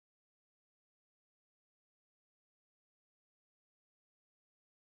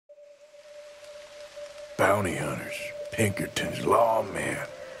bounty hunters, Pinkertons, lawmen.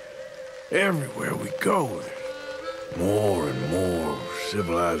 Everywhere we go, there's more and more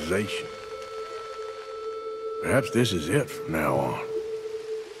civilization. Perhaps this is it from now on.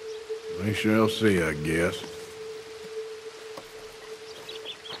 We shall see, I guess.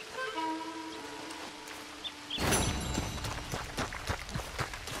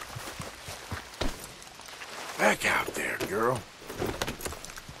 Back out there, girl.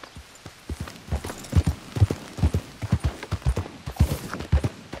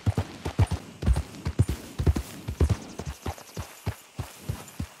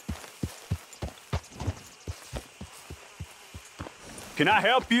 Can I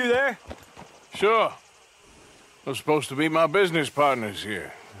help you there? Sure. They're supposed to be my business partners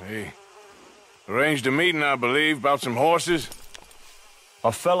here. They arranged a meeting, I believe, about some horses.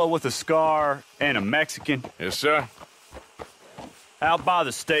 A fellow with a scar and a Mexican. Yes, sir. Out by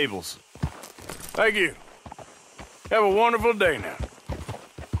the stables. Thank you. Have a wonderful day now.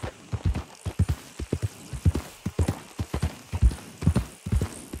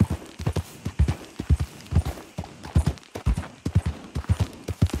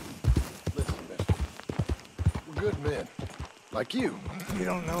 Listen, mister. We're good men. Like you. You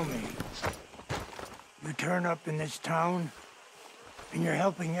don't know me. You turn up in this town, and you're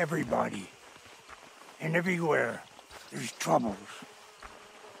helping everybody. And everywhere, there's troubles.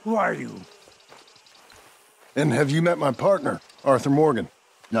 Who are you? And have you met my partner, Arthur Morgan?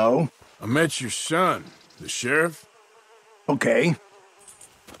 No. I met your son, the sheriff. Okay.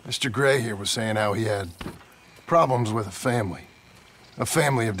 Mr. Gray here was saying how he had problems with a family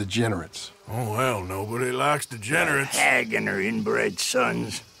of degenerates. Oh, well, nobody likes degenerates. Hag and her inbred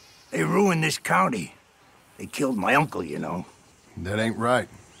sons. They ruined this county. They killed my uncle, you know. That ain't right.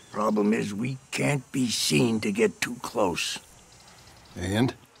 Problem is, we can't be seen to get too close.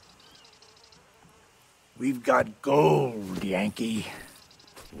 And? We've got gold, Yankee.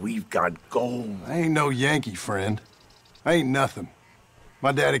 We've got gold. I ain't no Yankee, friend. I ain't nothing.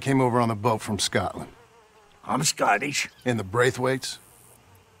 My daddy came over on the boat from Scotland. I'm Scottish. And the Braithwaites?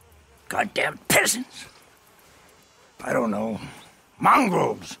 Goddamn peasants. I don't know.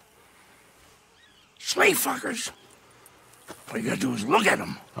 Mongrels. Slave fuckers. All you gotta do is look at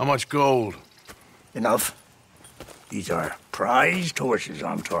them. How much gold? Enough. These are prized horses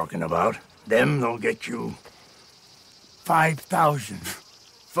I'm talking about. Them, they'll get you 5,000.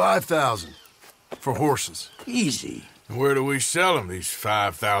 5,000 for horses. Easy. And where do we sell them, these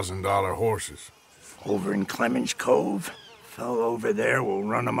 $5,000 horses? Over in Clemens Cove. Fellow over there will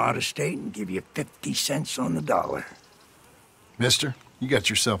run them out of state and give you 50 cents on the dollar. Mister, you got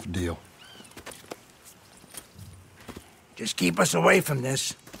yourself a deal. Just keep us away from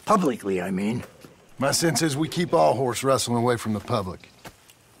this. Publicly, I mean. My sense is we keep all horse wrestling away from the public.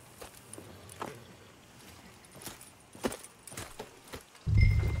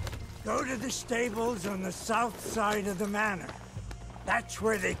 Go to the stables on the south side of the manor. That's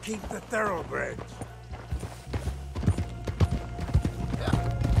where they keep the thoroughbreds.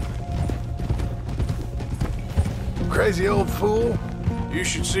 Crazy old fool. You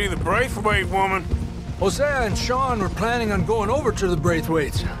should see the Braithwaite woman. Hosea and Sean were planning on going over to the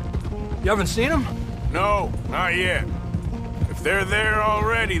Braithwaites. You haven't seen them? No, not yet. If they're there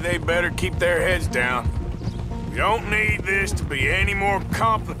already, they better keep their heads down. We don't need this to be any more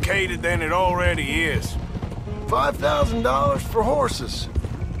complicated than it already is. $5,000 for horses.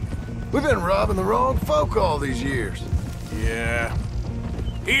 We've been robbing the wrong folk all these years. Yeah,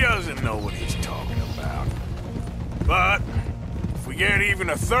 he doesn't know what he's talking about. But if we get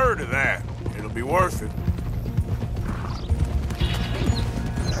even a third of that, it'll be worth it.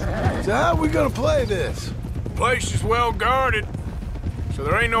 So how are we gonna play this? The place is well guarded, so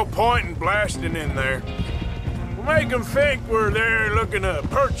there ain't no point in blasting in there. We'll make them think we're there looking to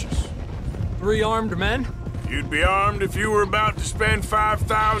purchase. 3 armed men? You'd be armed if you were about to spend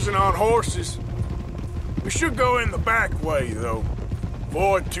 5,000 on horses. We should go in the back way, though.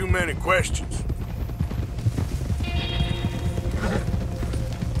 Avoid too many questions.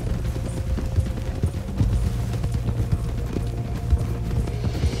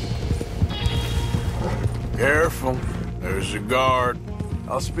 Careful. There's a guard.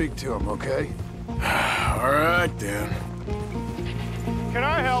 I'll speak to him, okay? All right, then. Can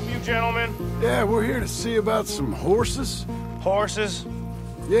I help you, gentlemen? Yeah, we're here to see about some horses. Horses?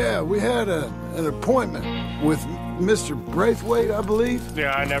 Yeah, we had an appointment with Mr. Braithwaite, I believe.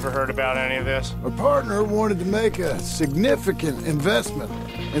 Yeah, I never heard about any of this. Our partner wanted to make a significant investment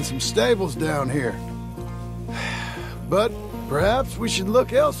in some stables down here. But perhaps we should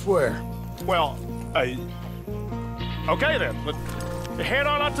look elsewhere. Well, okay then. But head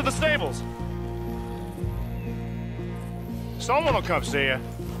on up to the stables. Someone will come see you.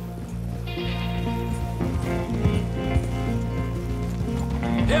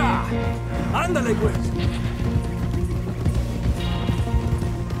 Yeah! Ándale, pues!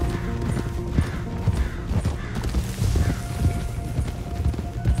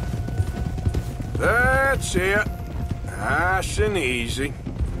 That's it. Nice and easy.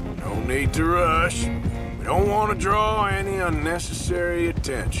 No need to rush. We don't want to draw any unnecessary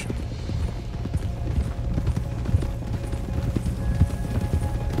attention.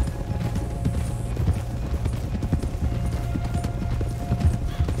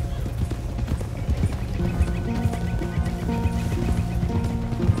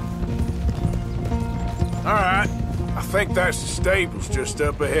 All right. I think that's the stables just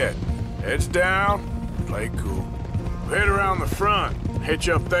up ahead. Heads down, play cool. Head around the front, hitch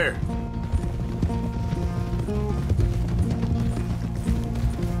up there.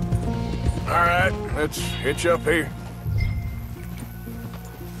 All right, let's hitch up here.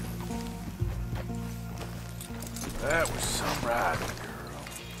 That was some riding,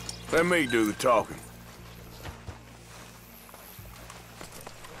 girl. Let me do the talking.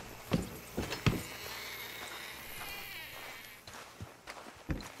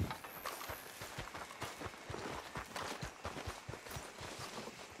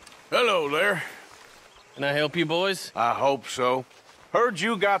 Hello there. Can I help you, boys? I hope so. Heard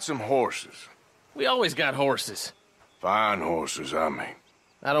you got some horses. We always got horses. Fine horses, I mean.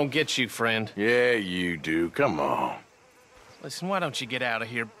 I don't get you, friend. Yeah, you do. Come on. Listen, why don't you get out of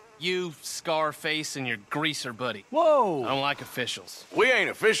here? You, Scarface, and your greaser buddy. Whoa! I don't like officials. We ain't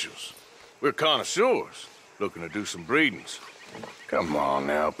officials. We're connoisseurs, looking to do some breedings. Come on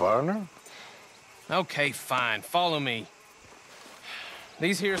now, partner. Okay, fine. Follow me.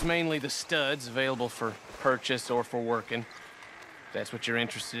 These here's mainly the studs available for purchase or for working. If that's what you're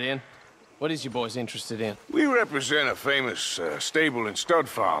interested in. What is you boys interested in? We represent a famous stable and stud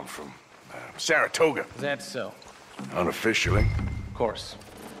farm from Saratoga. Is that so? Unofficially. Of course.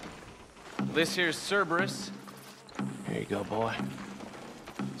 This here's Cerberus. Here you go, boy.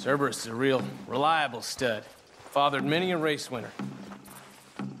 Cerberus is a real reliable stud. Fathered many a race winner.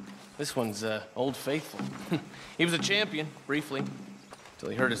 This one's Old Faithful. He was a champion, briefly. Till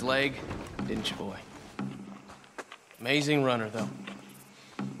he hurt his leg, didn't you, boy? Amazing runner, though.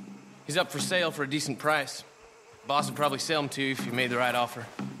 He's up for sale for a decent price. Boss would probably sell him to you if you made the right offer.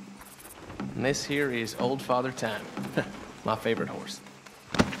 And this here is Old Father Time. My favorite horse.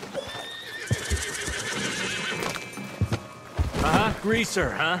 Greaser,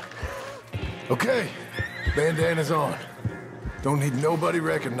 huh? Okay, bandana's on. Don't need nobody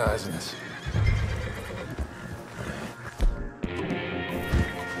recognizing us.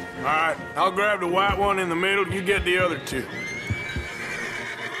 All right, I'll grab the white one in the middle. You get the other two.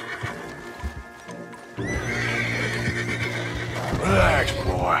 Relax,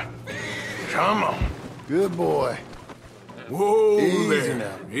 boy. Come on. Good boy. Whoa Easy there.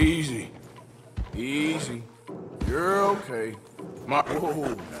 now. Easy. Easy. You're okay.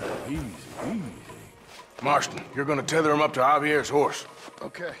 Whoa, now. Easy, easy. Marston, you're gonna tether him up to Javier's horse.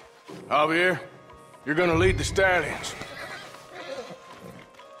 Okay. Javier, you're gonna lead the stallions.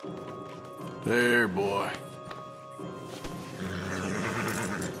 There, boy.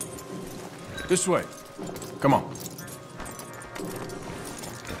 This way. Come on.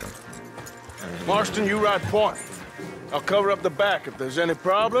 Marston, you ride point. I'll cover up the back. If there's any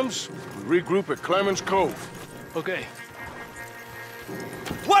problems, we regroup at Clemens Cove. Okay.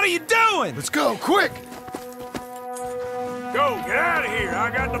 What are you doing? Let's go, quick! Go, get out of here. I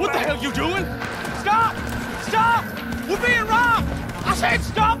got the What the back. hell you doing? Stop! Stop! We're being robbed! I said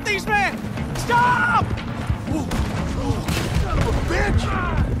stop these men! Stop! Son of a bitch!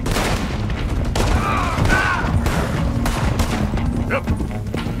 Yep.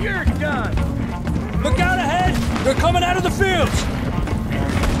 You're done. Look out ahead! They're coming out of the fields!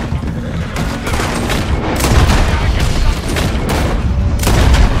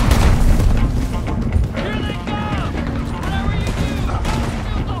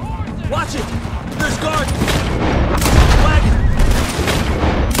 Watch it! There's guards! Wagon!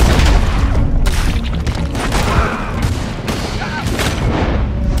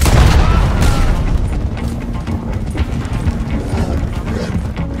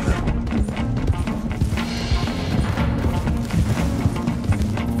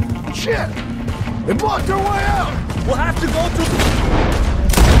 Shit! They blocked our way out! We'll have to go through...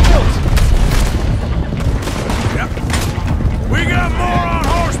 Yep. We got more on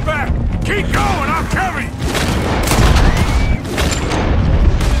horseback. Keep going. I'll cover you.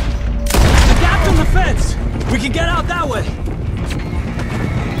 The gap in the fence! We can get out that way!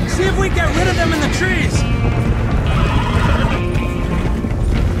 See if we get rid of them in the trees!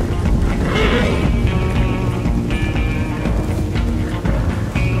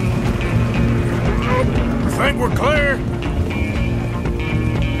 we're clear.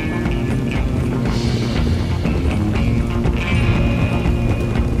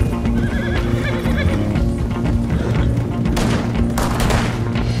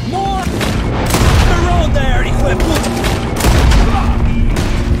 More! The road there, he flipped.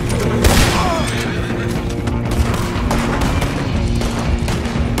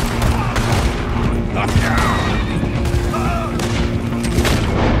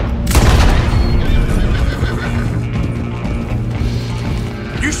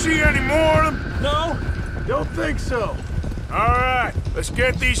 You see any more of them? No? Don't think so. All right, let's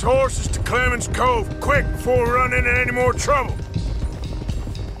get these horses to Clemens Cove quick before we run into any more trouble.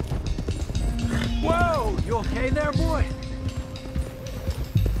 Whoa, you okay there, boy?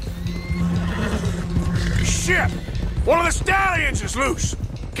 Shit! One of the stallions is loose.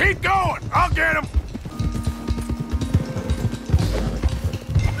 Keep going. I'll get him.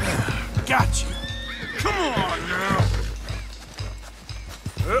 Got you. Come on now.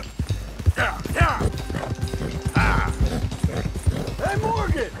 Hey,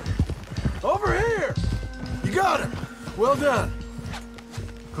 Morgan! Over here! You got him. Well done.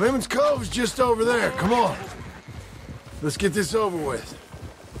 Clemens Cove's just over there. Come on. Let's get this over with.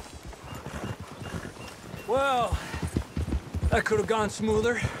 Well, that could have gone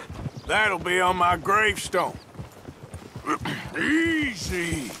smoother. That'll be on my gravestone.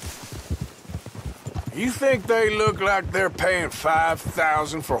 Easy. You think they look like they're paying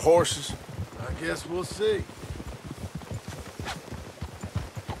 $5,000 for horses? I guess we'll see.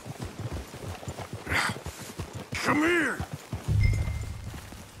 Come here.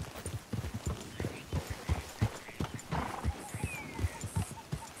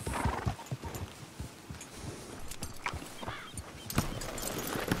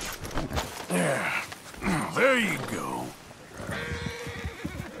 Yeah. There you go.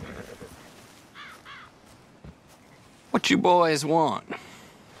 What you boys want?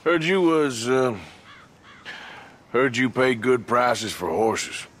 Heard you pay good prices for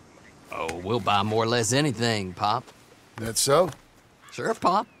horses. Oh, we'll buy more or less anything, Pop. That so? Sure,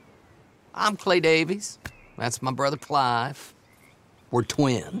 Pop. I'm Clay Davies. That's my brother Clive. We're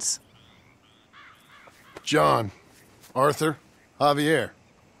twins. John, Arthur, Javier.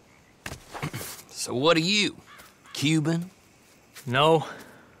 So what are you? Cuban? No,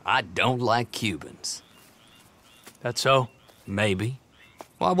 I don't like Cubans. that's so. Maybe.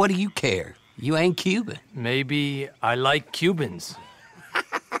 Why, what do you care? You ain't Cuban. Maybe I like Cubans.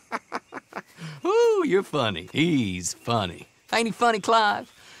 Ooh, you're funny. He's funny. Ain't he funny,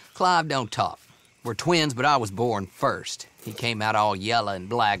 Clive? Clive don't talk. We're twins, but I was born first. He came out all yellow and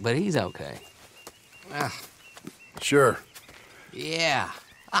black, but he's okay. Sure. Yeah,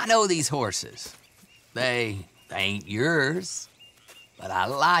 I know these horses. They ain't yours. But I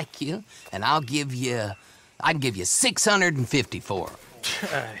like you, and I can give you $650 for them.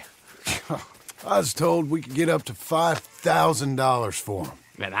 I was told we could get up to $5,000 for them.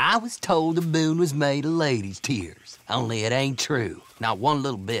 And I was told the moon was made of ladies' tears. Only it ain't true. Not one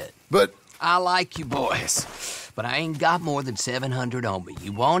little bit. But I like you boys, but I ain't got more than $700 on me.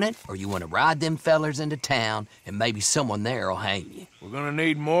 You want it, or you want to ride them fellers into town, and maybe someone there'll hang you? We're gonna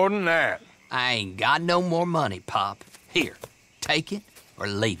need more than that. I ain't got no more money, Pop. Here, take it or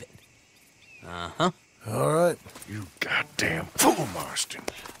leave it. Uh-huh. all right. You goddamn fool, Marston.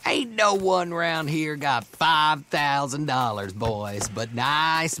 Ain't no one round here got $5,000, boys, but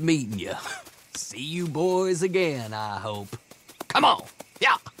nice meeting you. See you boys again, I hope. Come on,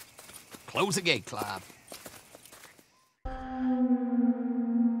 yeah. Close the gate, Clive.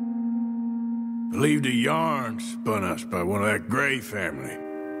 Believed a yarn spun us by one of that Gray family.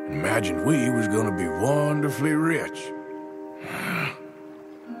 Imagined we was gonna be wonderfully rich.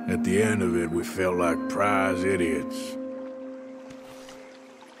 At the end of it, we felt like prize idiots.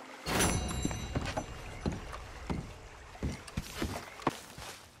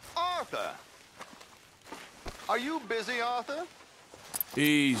 Arthur! Are you busy, Arthur?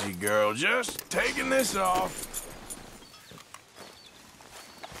 Easy, girl. Just taking this off.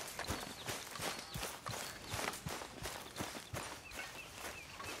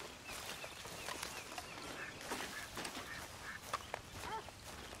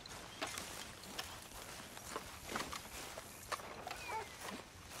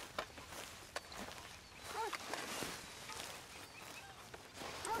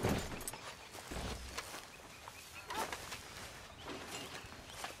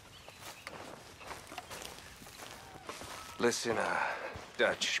 Listen,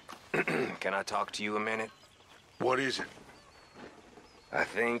 Dutch, can I talk to you a minute? What is it? I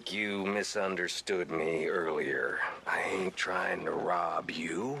think you misunderstood me earlier. I ain't trying to rob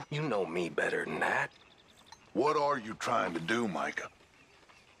you. You know me better than that. What are you trying to do, Micah?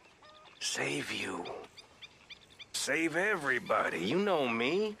 Save you. Save everybody. You know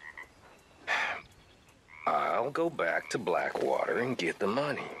me. I'll go back to Blackwater and get the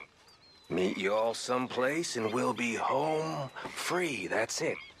money. Meet you all someplace and we'll be home free. That's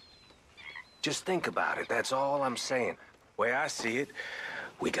it. Just think about it. That's all I'm saying. Way I see it,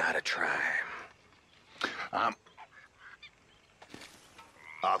 we gotta try.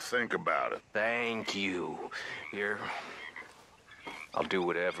 I'll think about it. Thank you. I'll do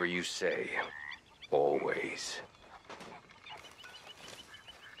whatever you say. Always.